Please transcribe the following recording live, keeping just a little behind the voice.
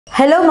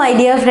Hello my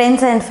dear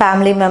friends and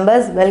family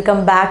members,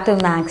 welcome back to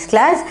Maths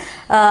class.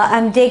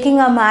 I'm taking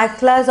a Maths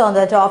class on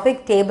the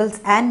topic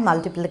tables and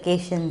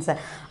multiplications.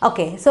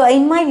 Okay, so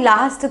in my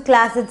last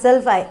class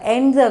itself I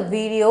end the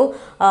video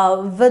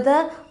with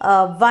a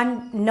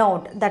one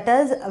note, that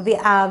is we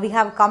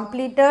have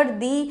completed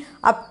the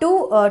up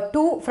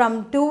to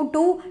from 2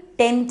 to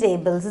 10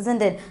 tables,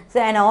 isn't it?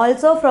 So, and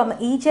also from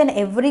each and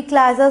every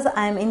classes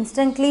I am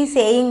instantly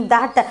saying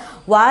that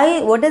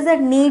what is the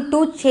need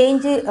to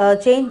change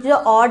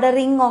the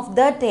ordering of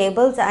the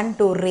tables and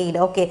to read.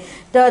 Okay,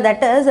 so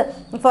that is,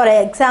 for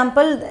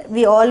example,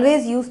 we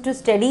always used to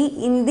study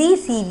in the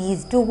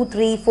series 2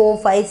 3 4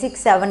 5 6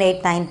 7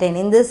 8 9 10.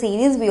 In the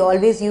series we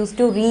always used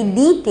to read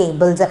the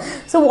tables.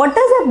 So what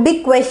is a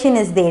big question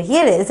is there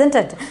here, isn't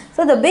it?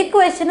 So the big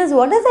question is,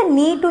 what is the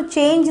need to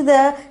change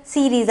the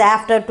series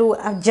after to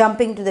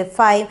jumping to the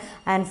 5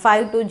 and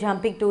 5 to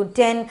jumping to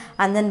 10,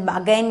 and then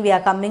again we are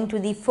coming to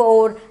the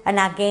 4 and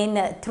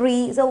again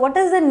 3. So what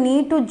is the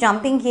need to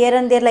jumping here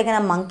and there like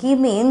a monkey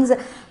means?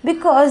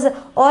 Because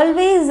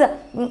always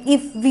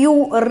if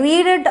you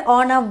read it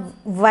on a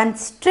one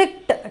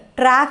strict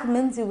track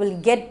means you will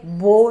get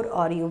bored,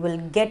 or you will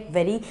get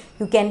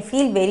you can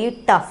feel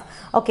very tough.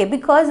 Okay,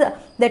 because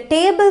the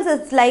tables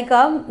is like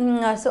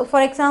a so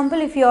for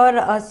example, if you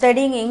are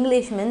studying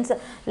English means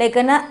like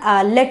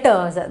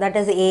letters, that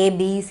is A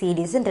B C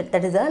D, isn't it?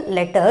 That is a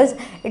letters.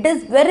 It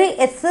is very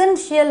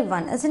essential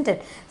one, isn't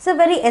it? So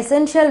very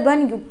essential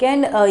one. You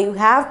can you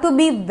have to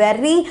be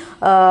very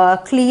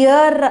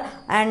clear,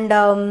 and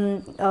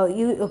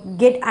you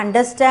get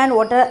understand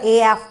what are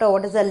A after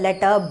what is the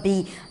letter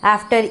B,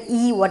 after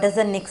E what is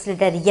the next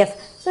letter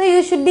F. So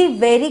you should be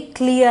very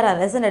clear,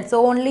 isn't it?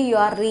 So only you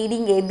are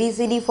reading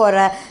ABCD for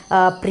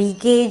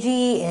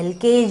pre-KG,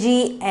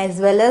 LKG as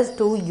well as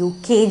to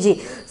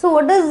UKG. So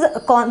what is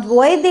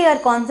why they are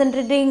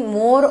concentrating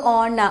more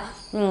on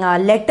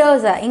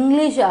letters,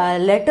 English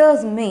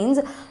letters means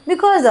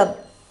because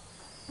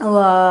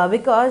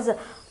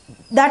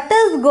that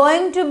is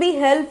going to be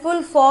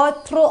helpful for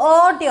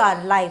throughout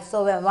your life.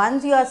 So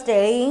once you are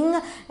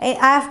studying,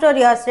 after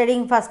you are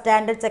studying first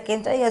standard,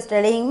 second standard, you are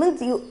studying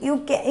means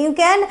you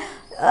can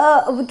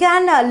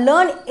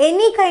learn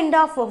any kind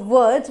of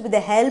words with the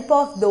help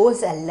of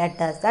those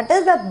letters. That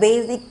is the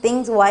basic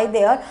things why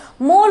they are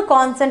more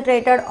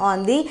concentrated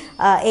on the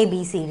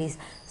ABCDs.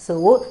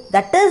 So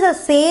that is the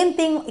same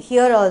thing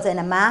here also in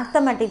a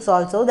mathematics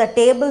also. The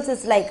tables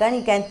is like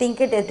you can think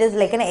it is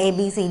like an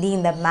ABCD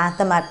in the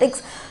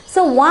mathematics.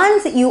 So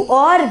once you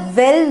are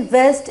well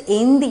versed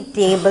in the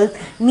table,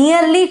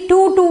 nearly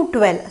 2 to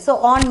 12. So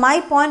on my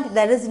point,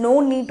 there is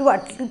no need to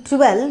at least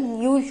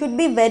 12. You should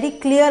be very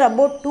clear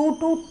about 2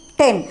 to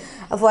 10.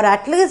 For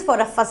at least for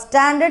a first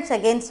standard,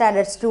 second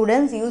standard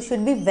students, you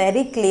should be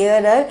very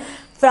clearer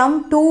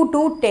from 2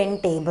 to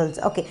 10 tables.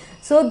 Okay,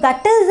 so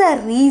that is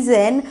the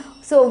reason.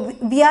 So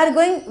we are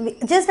going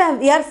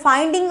we are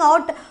finding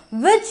out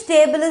which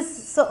table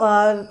is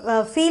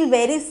feel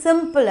very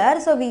simpler.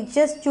 So we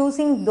just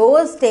choosing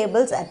those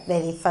tables at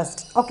very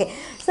first. Okay,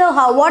 so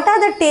what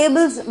are the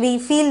tables we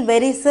feel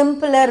very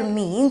simpler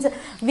means?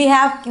 We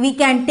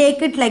can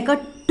take it like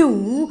a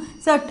 2.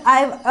 So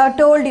I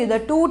told you the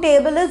 2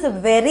 table is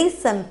very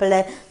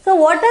simpler. So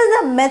what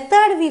is the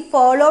method we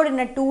followed in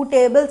a 2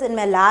 tables in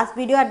my last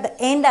video? At the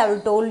end I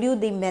will told you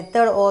the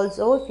method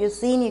also. If you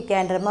seen, you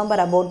can remember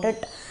about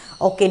it.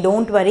 Okay,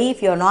 don't worry,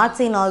 if you are not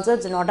seen also,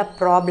 it's not a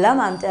problem.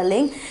 I'm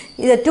telling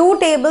the 2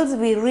 tables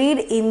we read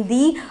in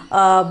the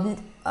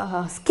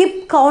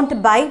skip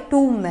count by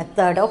 2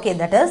 method. Okay,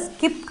 that is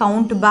skip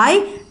count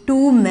by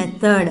 2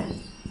 method.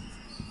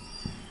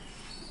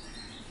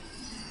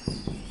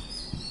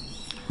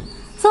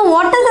 So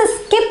what is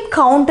a skip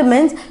count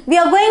means? We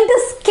are going to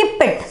skip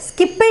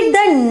it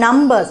the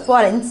numbers.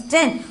 For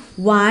instance,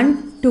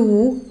 1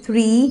 2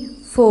 3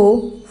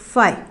 4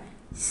 5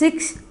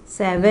 6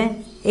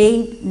 7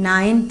 8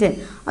 9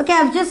 10. Okay, I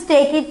have just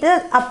taken it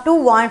up to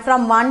 1,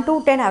 from 1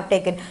 to 10 I have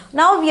taken.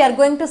 Now we are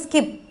going to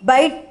skip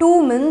by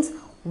 2 means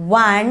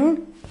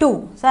 1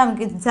 2. So I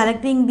am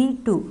selecting the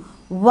 2.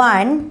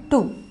 1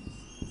 2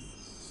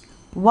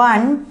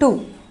 1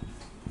 2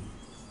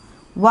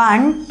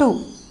 1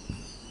 2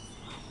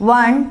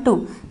 1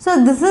 2.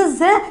 So this is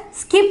the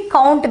skip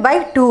count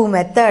by 2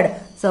 method.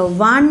 So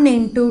 1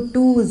 into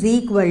 2 is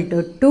equal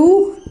to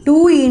 2,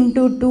 2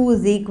 into 2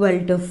 is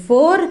equal to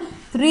 4,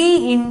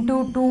 3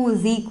 into 2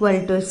 is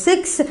equal to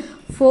 6,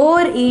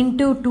 4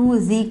 into 2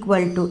 is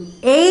equal to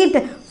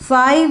 8,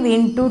 5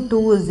 into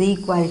 2 is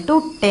equal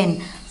to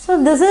 10.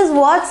 So this is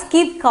what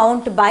skip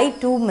count by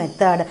 2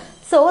 method.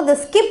 So the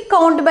skip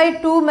count by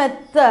 2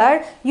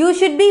 method, you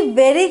should be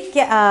very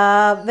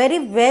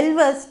well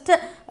versed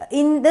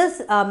in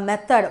this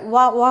method.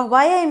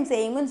 Why I am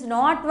saying means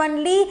not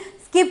only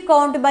skip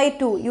count by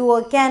 2,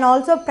 you can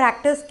also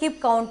practice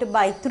skip count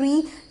by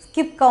 3,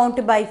 skip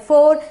count by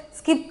 4,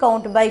 skip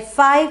count by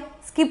 5,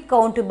 skip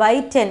count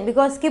by 10,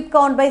 because skip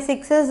count by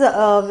 6 is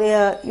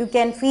you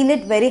can feel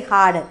it very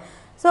hard.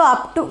 So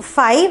up to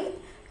 5,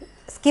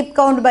 skip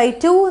count by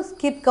 2,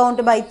 skip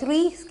count by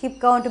 3, skip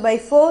count by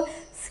 4,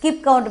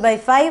 skip count by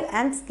 5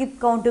 and skip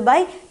count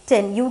by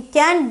 10. You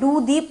can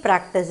do the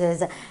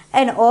practices.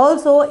 And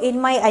also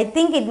in my, I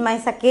think in my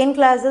second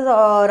classes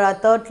or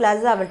third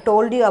classes, I have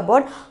told you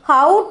about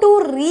how to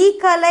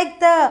recollect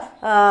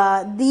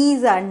the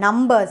these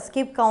numbers,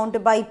 skip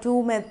count by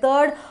 2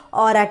 method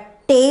or a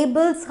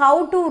tables,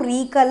 how to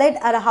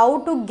recollect or how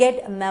to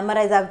get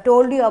memorized. I've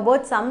told you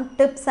about some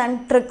tips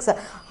and tricks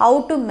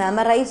how to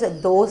memorize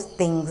those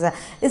things,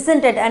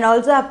 isn't it? And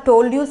also I've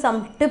told you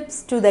some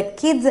tips to the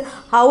kids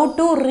how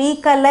to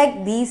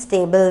recollect these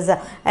tables.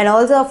 And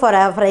also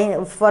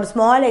for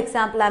small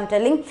example, I'm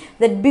telling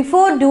that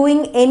before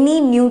doing any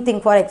new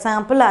thing, for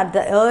example at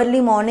the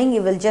early morning,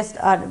 you will just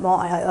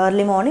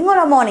early morning or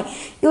a morning,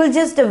 you will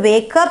just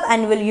wake up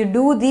and will you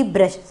do the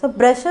brush. So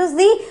brush is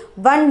the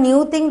one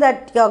new thing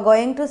that you are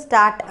going to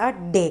start a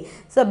day.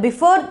 So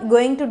before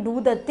going to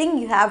do the thing,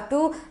 you have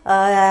to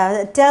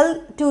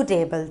tell two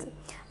tables.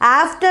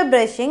 After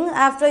brushing,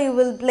 after you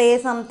will play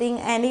something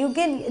and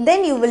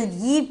then you will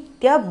eat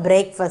your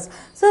breakfast.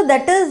 So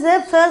that is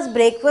the first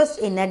breakfast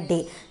in a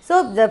day.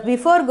 So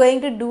before going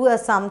to do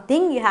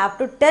something, you have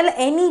to tell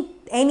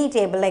any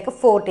table, like a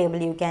 4 table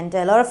you can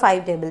tell or a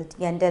 5 table you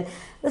can tell.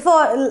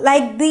 For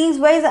like these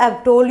ways, I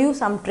have told you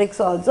some tricks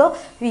also.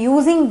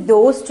 Using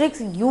those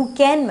tricks, you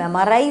can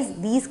memorize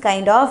these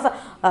kind of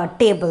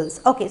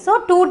tables. Okay,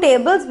 so 2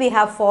 tables we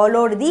have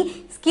followed the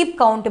skip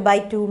count by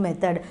 2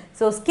 method.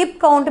 So skip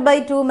count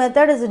by 2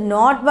 method is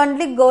not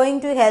only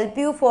going to help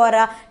you for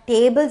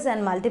tables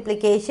and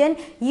multiplication.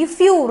 If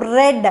you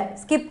read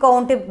skip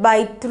count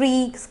by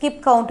 3,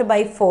 skip count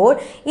by 4,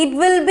 it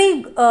will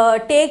be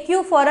take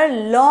you for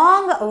a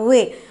long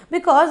way,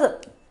 because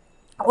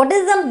what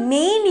is the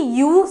main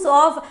use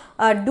of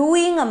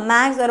doing a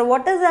maths, or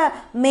what is the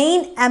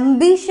main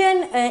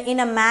ambition in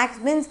a maths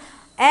means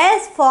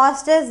as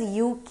fast as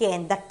you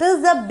can. That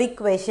is the big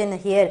question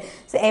here.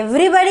 So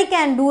everybody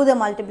can do the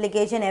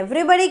multiplication,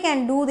 everybody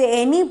can do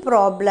any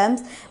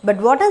problems, but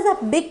what is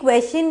the big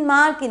question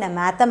mark in a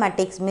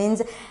mathematics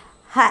means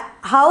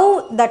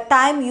how the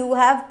time you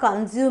have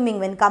consuming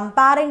when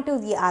comparing to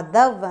the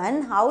other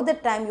one, how the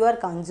time you are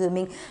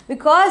consuming,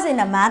 because in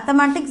a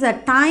mathematics the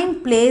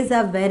time plays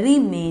a very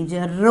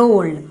major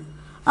role.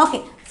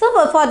 Okay,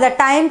 so for the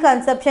time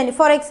consumption,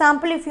 for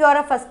example, if you are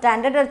a first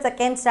standard or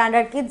second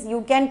standard kids, you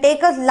can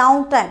take a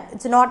long time.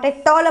 It's not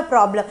at all a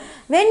problem.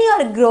 When you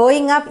are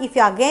growing up, if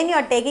you are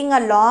taking a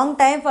long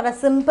time for a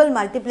simple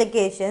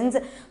multiplications,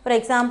 for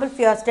example, if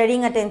you are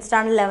studying at 10th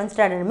standard, 11th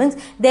standard, means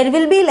there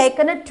will be like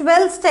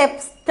 12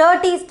 steps,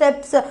 30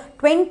 steps,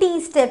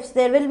 20 steps.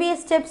 There will be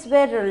steps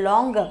where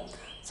longer.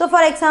 So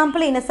for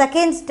example, in a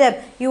second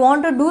step, you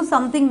want to do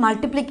something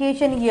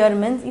multiplication here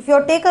means, if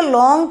you take a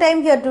long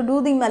time here to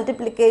do the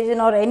multiplication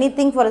or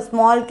anything for a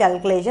small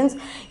calculations,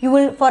 you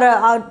will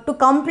to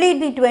complete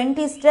the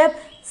 20 step,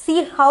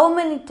 see how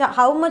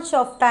much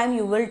of time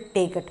you will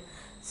take it.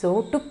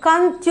 So to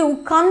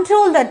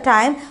control the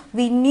time,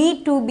 we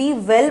need to be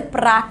well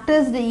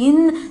practiced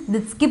in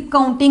the skip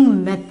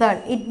counting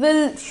method. It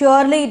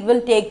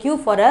will take you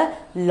for a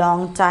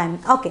long time.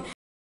 Okay.